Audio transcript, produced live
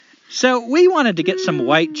So we wanted to get some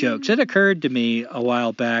white jokes. It occurred to me a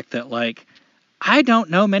while back that, like, I don't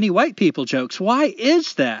know many white people jokes. Why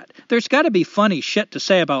is that? There's got to be funny shit to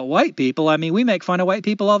say about white people. I mean, we make fun of white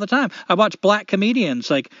people all the time. I watch black comedians.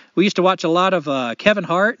 Like, we used to watch a lot of Kevin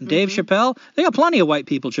Hart and Dave Chappelle. They got plenty of white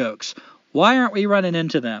people jokes. Why aren't we running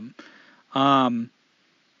into them? And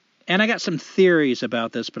I got some theories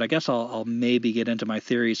about this, but I guess I'll maybe get into my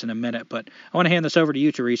theories in a minute. But I want to hand this over to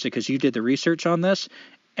you, Teresa, because you did the research on this.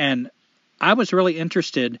 And I was really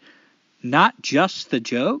interested, not just the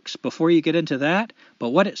jokes, before you get into that,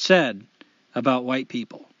 but what it said about white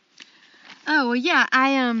people. Oh, well, yeah,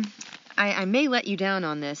 I may let you down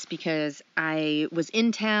on this because I was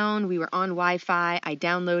in town, we were on Wi-Fi, I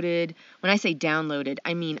downloaded, when I say downloaded,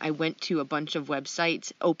 I mean I went to a bunch of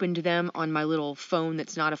websites, opened them on my little phone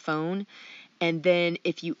that's not a phone, and then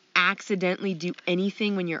if you accidentally do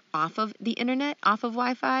anything when you're off of the internet, off of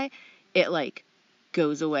Wi-Fi, it, like,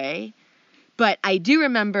 goes away. But I do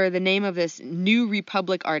remember the name of this New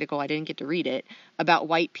Republic article, I didn't get to read it, about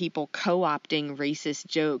white people co-opting racist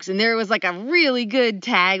jokes. And there was like a really good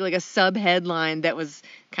tag, like a sub-headline that was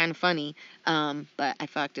kind of funny. But I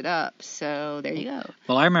fucked it up, so there you go.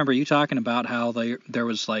 Well, I remember you talking about how there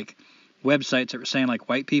was like websites that were saying like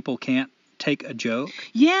white people can't take a joke.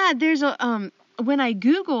 Yeah, there's a... when I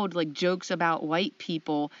Googled, like, jokes about white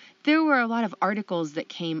people, there were a lot of articles that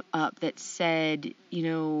came up that said, you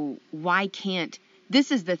know, why can't,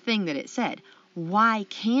 this is the thing that it said, why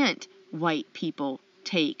can't white people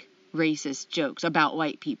take racist jokes about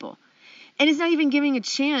white people? And it's not even giving a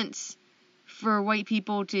chance for white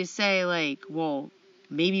people to say, like, well,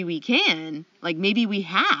 maybe we can, like, maybe we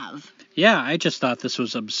have. Yeah, I just thought this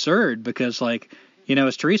was absurd because, like, you know,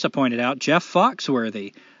 as Teresa pointed out, Jeff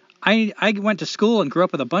Foxworthy, I went to school and grew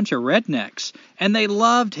up with a bunch of rednecks, and they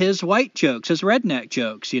loved his white jokes, his redneck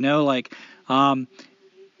jokes, you know, like,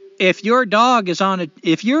 if your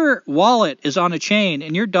wallet is on a chain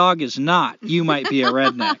and your dog is not, you might be a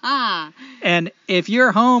redneck. And if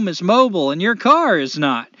your home is mobile and your car is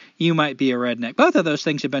not, you might be a redneck. Both of those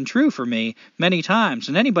things have been true for me many times.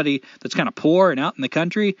 And anybody that's kind of poor and out in the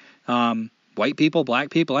country, white people,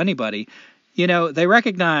 black people, anybody, you know, they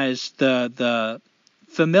recognize the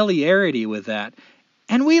familiarity with that,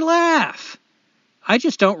 and we laugh. I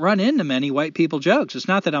just don't run into many white people jokes. It's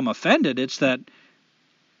not that I'm offended, it's that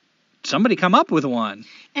somebody come up with one.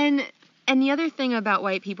 And the other thing about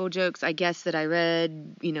white people jokes, I guess, that I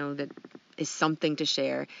read, you know, that is something to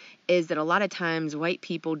share, is that a lot of times white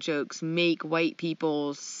people jokes make white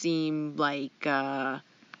people seem like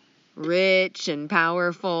rich and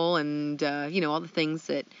powerful and, you know, all the things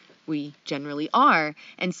that we generally are.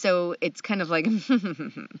 And so it's kind of like,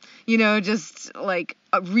 you know, just like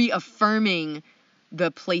reaffirming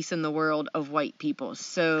the place in the world of white people.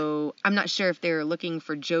 So I'm not sure if they're looking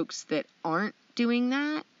for jokes that aren't doing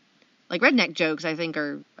that. Like redneck jokes, I think,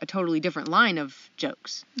 are a totally different line of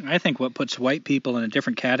jokes. I think what puts white people in a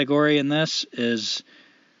different category in this is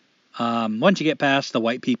once you get past the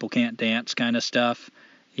white people can't dance kind of stuff,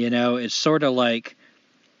 you know, it's sort of like,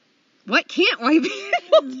 what can't white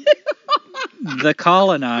people do? The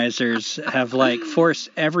colonizers have, like, forced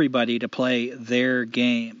everybody to play their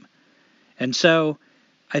game. And so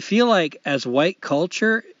I feel like as white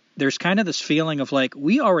culture, there's kind of this feeling of like,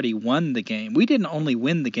 we already won the game. We didn't only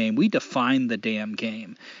win the game, we defined the damn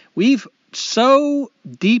game. We've so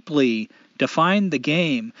deeply defined the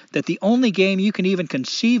game that the only game you can even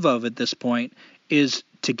conceive of at this point is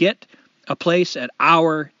to get a place at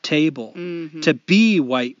our table, to be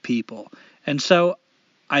white people. And so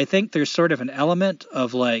I think there's sort of an element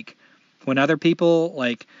of like, when other people,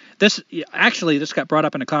 like, this got brought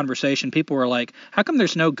up in a conversation. People were like, how come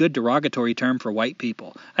there's no good derogatory term for white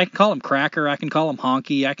people? I can call them cracker, I can call them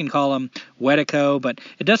honky, I can call them wetico, but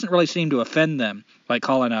it doesn't really seem to offend them, like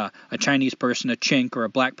calling a Chinese person a chink or a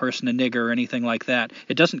black person a nigger or anything like that.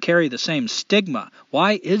 It doesn't carry the same stigma.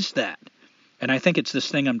 Why is that? And I think it's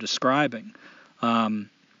this thing I'm describing.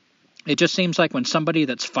 It just seems like when somebody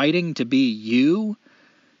that's fighting to be you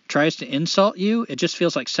tries to insult you, it just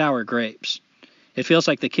feels like sour grapes. It feels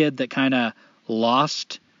like the kid that kind of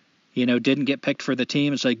lost, you know, didn't get picked for the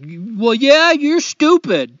team. It's like, well, yeah, you're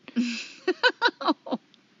stupid.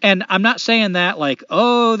 And I'm not saying that like,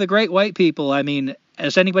 oh, the great white people. I mean,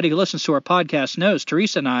 as anybody who listens to our podcast knows,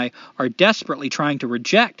 Teresa and I are desperately trying to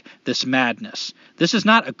reject this madness. This is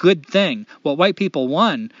not a good thing. What white people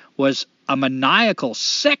won was a maniacal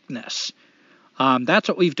sickness. That's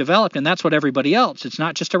what we've developed, and that's what everybody else. It's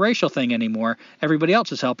not just a racial thing anymore. Everybody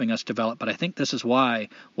else is helping us develop, but I think this is why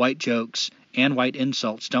white jokes and white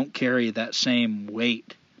insults don't carry that same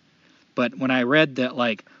weight. But when I read that,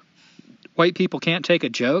 like, white people can't take a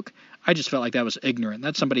joke, I just felt like that was ignorant.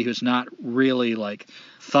 That's somebody who's not really, like,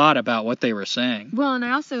 thought about what they were saying. Well, and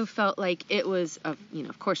I also felt like it was,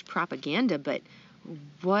 of course, propaganda, but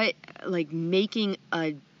what, like, making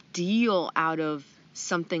a deal out of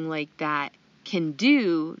something like that can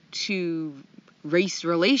do to race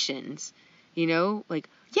relations, like,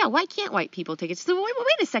 yeah, why can't white people take it? So wait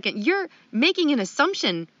a second, you're making an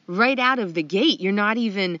assumption right out of the gate. You're not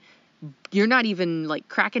even like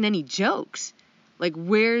cracking any jokes. Like,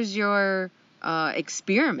 where's your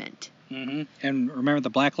experiment? Mm-hmm. And remember the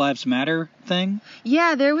Black Lives Matter thing?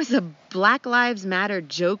 Yeah, there was a Black Lives Matter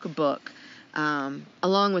joke book,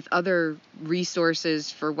 along with other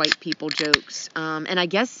resources for white people jokes. And I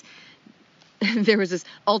guess there was this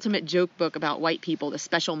ultimate joke book about white people, the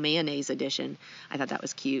special mayonnaise edition. I thought that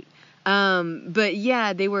was cute. But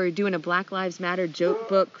yeah, they were doing a Black Lives Matter joke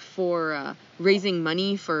book for raising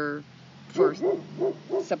money for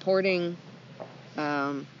supporting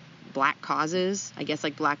black causes, I guess,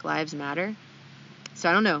 like Black Lives Matter. So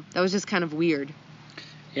I don't know. That was just kind of weird.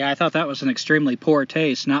 Yeah, I thought that was an extremely poor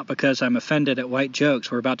taste, not because I'm offended at white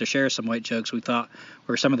jokes. We're about to share some white jokes we thought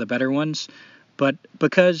were some of the better ones. But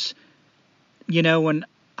because, when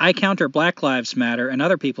I counter Black Lives Matter and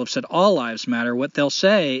other people have said all lives matter, what they'll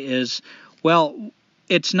say is, well,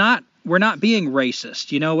 we're not being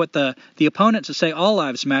racist. What the opponents that say all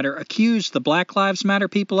lives matter accuse the Black Lives Matter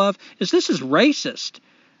people of is this is racist.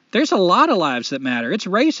 There's a lot of lives that matter. It's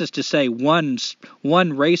racist to say one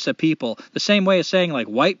race of people, the same way as saying, like,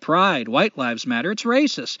 white pride, white lives matter. It's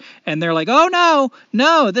racist. And they're like, oh,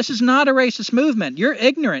 no, this is not a racist movement. You're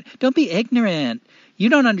ignorant. Don't be ignorant. You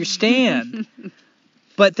don't understand.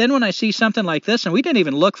 But then when I see something like this, and we didn't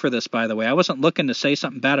even look for this, by the way. I wasn't looking to say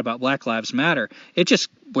something bad about Black Lives Matter. It just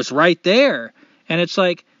was right there. And it's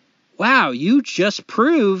like, wow, you just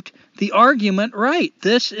proved the argument right.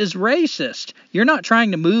 This is racist. You're not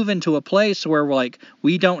trying to move into a place where, like,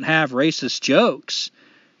 we don't have racist jokes.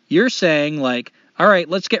 You're saying, like, all right,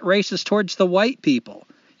 let's get racist towards the white people.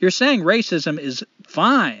 You're saying racism is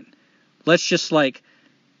fine. Let's just, like,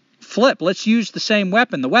 flip. Let's use the same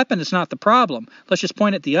weapon. The weapon is not the problem. Let's just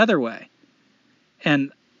point it the other way.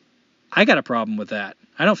 And I got a problem with that.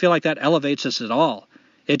 I don't feel like that elevates us at all.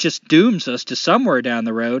 It just dooms us to somewhere down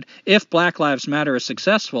the road, if Black Lives Matter is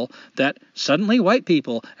successful, that suddenly white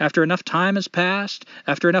people, after enough time has passed,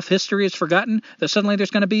 after enough history is forgotten, that suddenly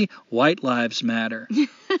there's going to be White Lives Matter.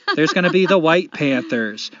 There's going to be the White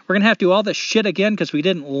Panthers. We're going to have to do all this shit again because we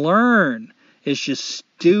didn't learn. It's just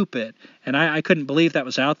stupid. And I couldn't believe that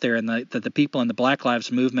was out there, and that the people in the Black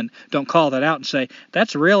Lives Movement don't call that out and say,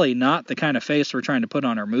 that's really not the kind of face we're trying to put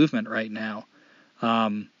on our movement right now.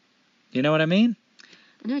 You know what I mean?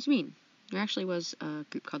 I know what you mean. There actually was a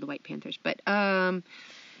group called the White Panthers. But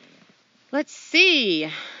let's see.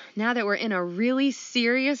 Now that we're in a really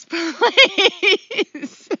serious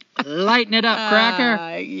place. Lighten it up,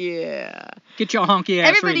 Cracker. Yeah. Get your honky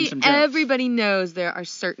ass reading some jokes. Everybody knows there are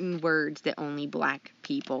certain words that only black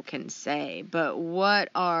people can say. But what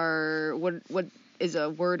is a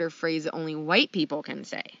word or phrase that only white people can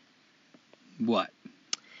say? What?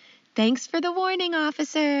 Thanks for the warning,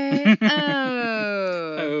 officer.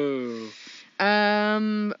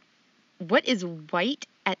 What is white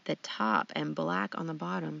at the top and black on the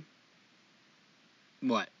bottom?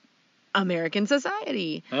 What? American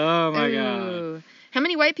society. Oh, my God. How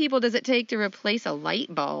many white people does it take to replace a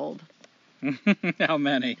light bulb? How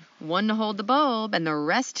many? One to hold the bulb and the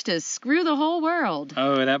rest to screw the whole world.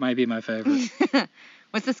 Oh, that might be my favorite.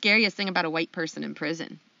 What's the scariest thing about a white person in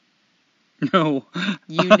prison? No.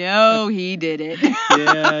 You know he did it.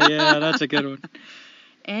 Yeah, that's a good one.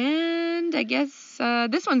 And I guess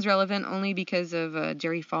this one's relevant only because of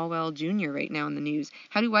Jerry Falwell Jr. right now in the news.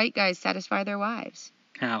 How do white guys satisfy their wives?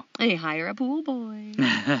 How? They hire a pool boy.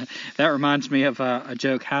 That reminds me of a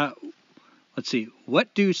joke. Let's see.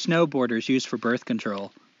 What do snowboarders use for birth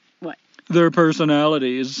control? What? Their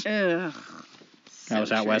personalities. Ugh. I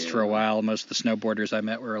was out west for a while. Most of the snowboarders I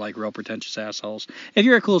met were like real pretentious assholes. If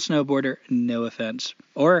you're a cool snowboarder, no offense.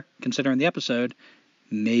 Or, considering the episode,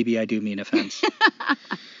 maybe I do mean offense.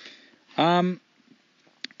 And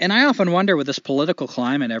I often wonder, with this political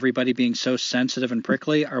climate, everybody being so sensitive and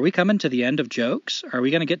prickly, are we coming to the end of jokes? Are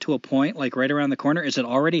we going to get to a point, like right around the corner? Is it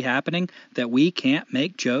already happening that we can't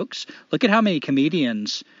make jokes? Look at how many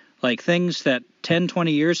comedians, like things that 10,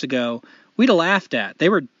 20 years ago, we'd have laughed at. They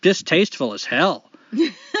were distasteful as hell.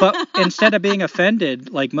 But instead of being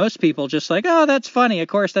offended, like most people, just like, oh, that's funny. Of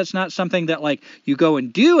course, that's not something that like you go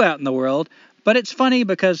and do out in the world. But it's funny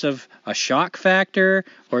because of a shock factor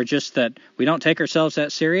or just that we don't take ourselves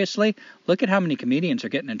that seriously. Look at how many comedians are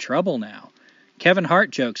getting in trouble now. Kevin Hart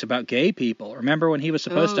jokes about gay people. Remember when he was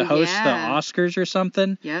supposed to host the Oscars or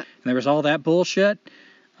something? Yep. And there was all that bullshit.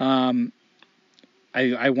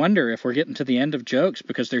 I wonder if we're getting to the end of jokes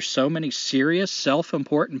because there's so many serious,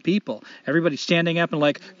 self-important people. Everybody's standing up and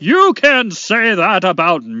like, you can say that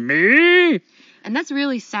about me? And that's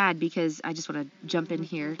really sad because I just want to jump in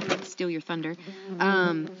here, steal your thunder.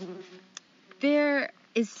 There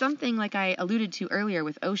is something like I alluded to earlier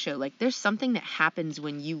with Osho. Like there's something that happens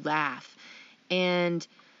when you laugh. And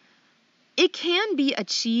it can be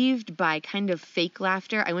achieved by kind of fake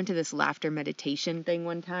laughter. I went to this laughter meditation thing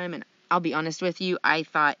one time, and I'll be honest with you, I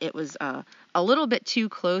thought it was a little bit too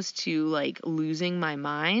close to like losing my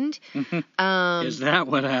mind. Is that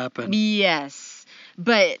what happened? Yes.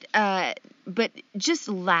 But just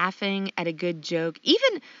laughing at a good joke,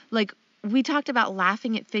 even like we talked about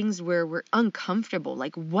laughing at things where we're uncomfortable.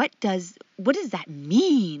 Like what does that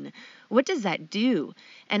mean? What does that do?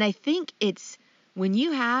 And I think it's when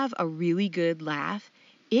you have a really good laugh,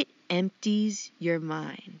 it empties your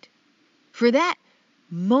mind. For that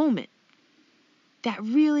moment, that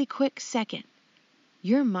really quick second,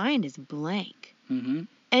 your mind is blank. Mm-hmm.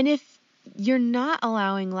 And if you're not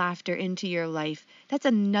allowing laughter into your life, that's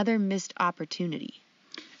another missed opportunity.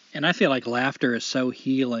 And I feel like laughter is so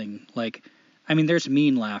healing. Like, I mean, there's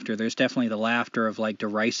mean laughter. There's definitely the laughter of like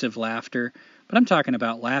derisive laughter. But I'm talking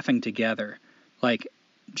about laughing together. Like,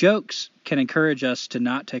 jokes can encourage us to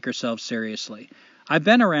not take ourselves seriously. I've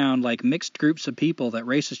been around like mixed groups of people that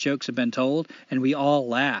racist jokes have been told, and we all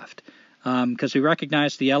laughed. Because we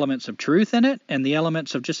recognize the elements of truth in it and the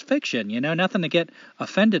elements of just fiction, nothing to get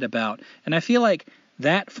offended about. And I feel like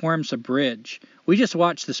that forms a bridge. We just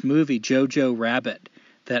watched this movie, Jojo Rabbit,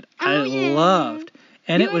 that I loved.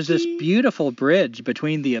 And it was this beautiful bridge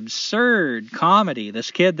between the absurd comedy,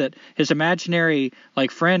 this kid that his imaginary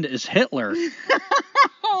like friend is Hitler.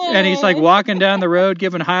 And he's like walking down the road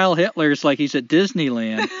giving Heil Hitlers like he's at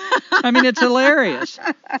Disneyland. I mean, it's hilarious.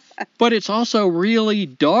 But it's also really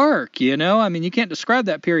dark, I mean, you can't describe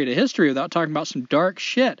that period of history without talking about some dark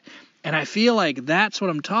shit. And I feel like that's what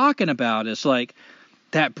I'm talking about is like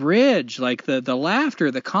that bridge, like the laughter,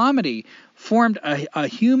 the comedy formed a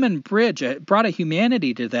human bridge. It brought a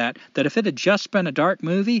humanity to that if it had just been a dark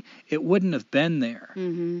movie, it wouldn't have been there.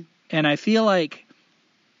 Mm-hmm. And I feel like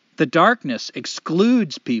the darkness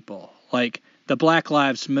excludes people, like the Black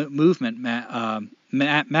Lives Movement,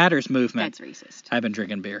 Matters movement. That's racist. I've been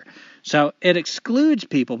drinking beer. So it excludes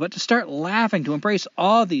people, but to start laughing, to embrace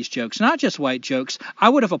all these jokes, not just white jokes. I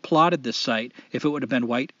would have applauded this site if it would have been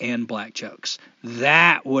white and black jokes.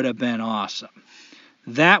 That would have been awesome.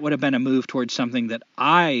 That would have been a move towards something that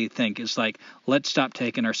I think is like, let's stop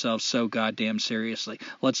taking ourselves so goddamn seriously.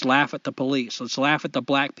 Let's laugh at the police. Let's laugh at the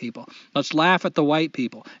black people. Let's laugh at the white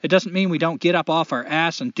people. It doesn't mean we don't get up off our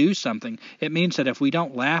ass and do something. It means that if we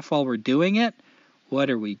don't laugh while we're doing it, what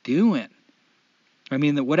are we doing? I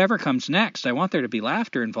mean, that whatever comes next, I want there to be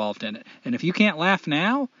laughter involved in it. And if you can't laugh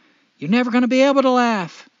now, you're never going to be able to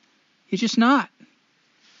laugh. You're just not.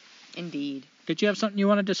 Indeed. Did you have something you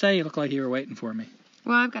wanted to say? You look like you were waiting for me.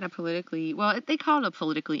 Well, I've got they call it a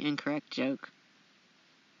politically incorrect joke.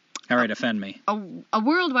 All right, offend me. A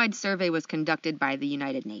worldwide survey was conducted by the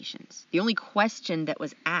United Nations. The only question that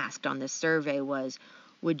was asked on this survey was,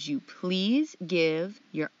 would you please give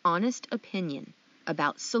your honest opinion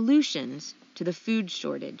about solutions to the food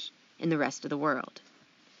shortage in the rest of the world?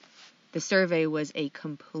 The survey was a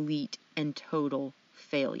complete and total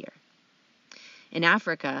failure. In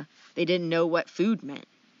Africa, they didn't know what food meant.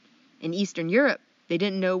 In Eastern Europe, they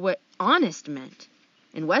didn't know what honest meant.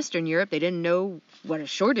 In Western Europe, they didn't know what a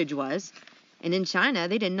shortage was. And in China,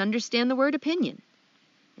 they didn't understand the word opinion.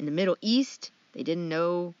 In the Middle East, they didn't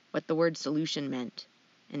know what the word solution meant.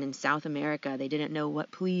 And in South America, they didn't know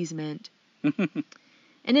what please meant.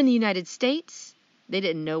 And in the United States, they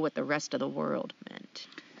didn't know what the rest of the world meant.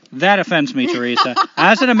 That offends me, Teresa.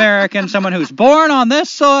 As an American, someone who's born on this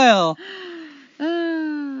soil.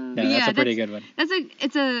 That's a pretty good one.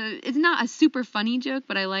 It's not a super funny joke,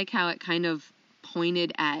 but I like how it kind of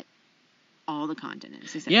pointed at all the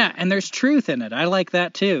continents. Yeah, and there's truth in it. I like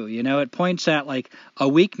that too. It points at like a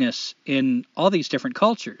weakness in all these different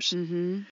cultures. Mm-hmm.